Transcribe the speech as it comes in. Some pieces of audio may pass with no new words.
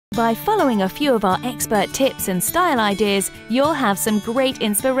By following a few of our expert tips and style ideas, you'll have some great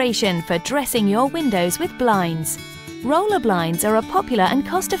inspiration for dressing your windows with blinds. Roller blinds are a popular and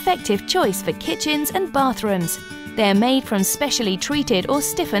cost-effective choice for kitchens and bathrooms. They're made from specially treated or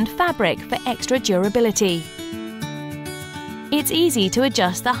stiffened fabric for extra durability. It's easy to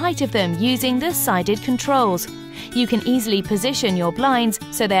adjust the height of them using the sided controls. You can easily position your blinds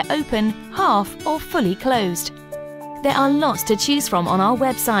so they're open, half or fully closed. There are lots to choose from on our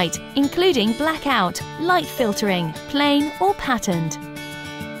website, including blackout, light filtering, plain or patterned.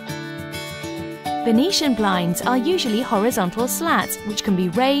 Venetian blinds are usually horizontal slats which can be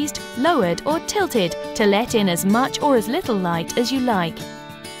raised, lowered or tilted to let in as much or as little light as you like.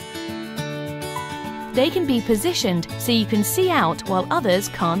 They can be positioned so you can see out while others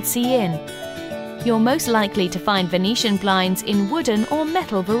can't see in. You're most likely to find Venetian blinds in wooden or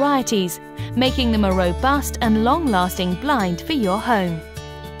metal varieties, making them a robust and long-lasting blind for your home.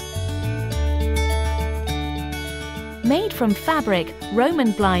 Made from fabric,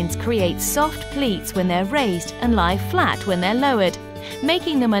 Roman blinds create soft pleats when they're raised and lie flat when they're lowered,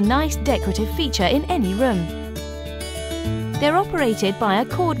 making them a nice decorative feature in any room. They're operated by a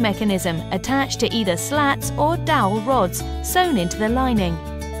cord mechanism attached to either slats or dowel rods sewn into the lining.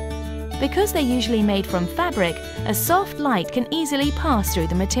 Because they're usually made from fabric, a soft light can easily pass through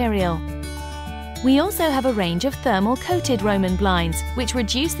the material. We also have a range of thermal-coated Roman blinds, which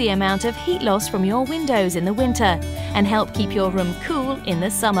reduce the amount of heat loss from your windows in the winter and help keep your room cool in the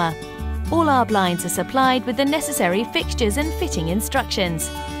summer. All our blinds are supplied with the necessary fixtures and fitting instructions.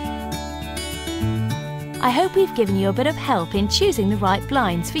 I hope we've given you a bit of help in choosing the right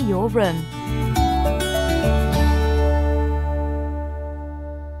blinds for your room.